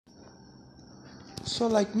So,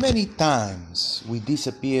 like many times, we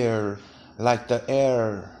disappear like the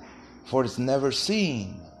air, for it's never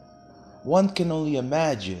seen. One can only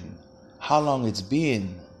imagine how long it's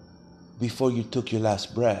been before you took your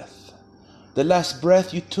last breath. The last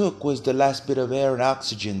breath you took was the last bit of air and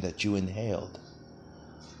oxygen that you inhaled.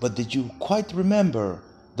 But did you quite remember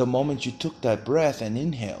the moment you took that breath and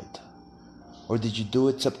inhaled? Or did you do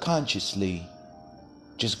it subconsciously,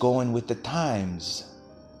 just going with the times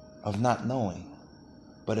of not knowing,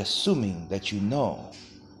 but assuming that you know,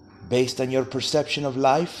 based on your perception of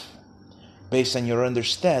life, based on your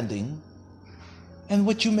understanding, and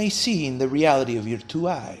what you may see in the reality of your two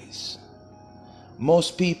eyes?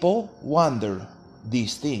 Most people wonder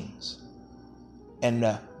these things, and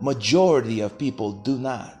the majority of people do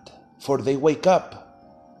not, for they wake up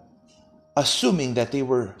assuming that they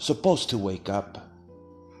were supposed to wake up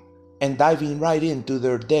and diving right into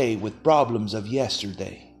their day with problems of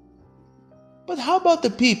yesterday. But how about the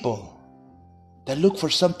people that look for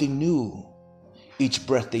something new each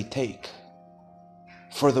breath they take?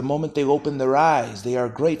 For the moment they open their eyes, they are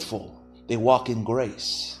grateful. They walk in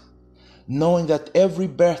grace, knowing that every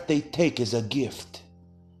breath they take is a gift.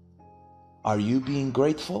 Are you being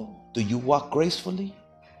grateful? Do you walk gracefully?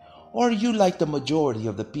 Or are you like the majority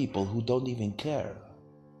of the people who don't even care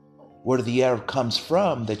where the air comes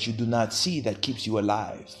from that you do not see that keeps you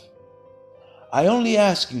alive? I only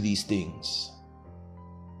ask you these things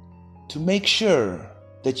to make sure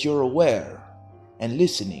that you're aware and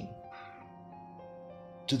listening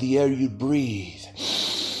to the air you breathe.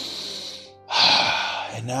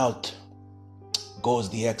 And out goes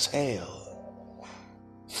the exhale.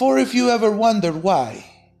 For if you ever wondered why,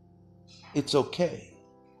 it's okay.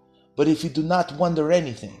 But if you do not wonder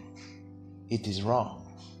anything, it is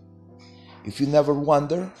wrong. If you never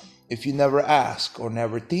wonder, if you never ask or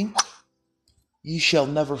never think, you shall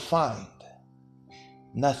never find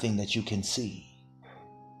nothing that you can see.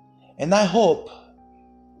 And I hope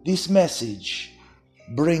this message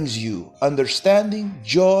brings you understanding,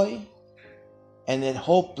 joy, and it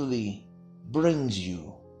hopefully brings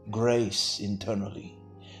you grace internally.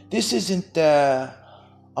 This isn't a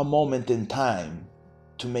moment in time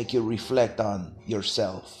to make you reflect on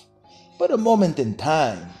yourself, but a moment in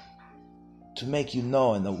time to make you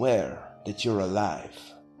know and aware that you're alive.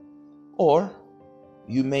 Or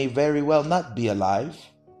you may very well not be alive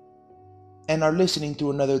and are listening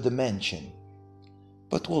to another dimension,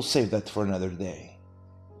 but we'll save that for another day.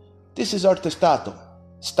 This is Artestato,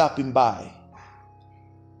 stopping by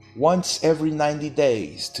once every 90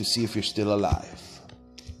 days to see if you're still alive.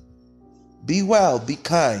 Be well, be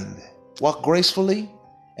kind, walk gracefully,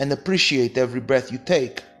 and appreciate every breath you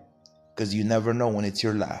take, because you never know when it's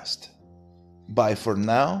your last. Bye for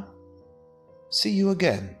now. See you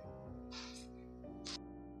again.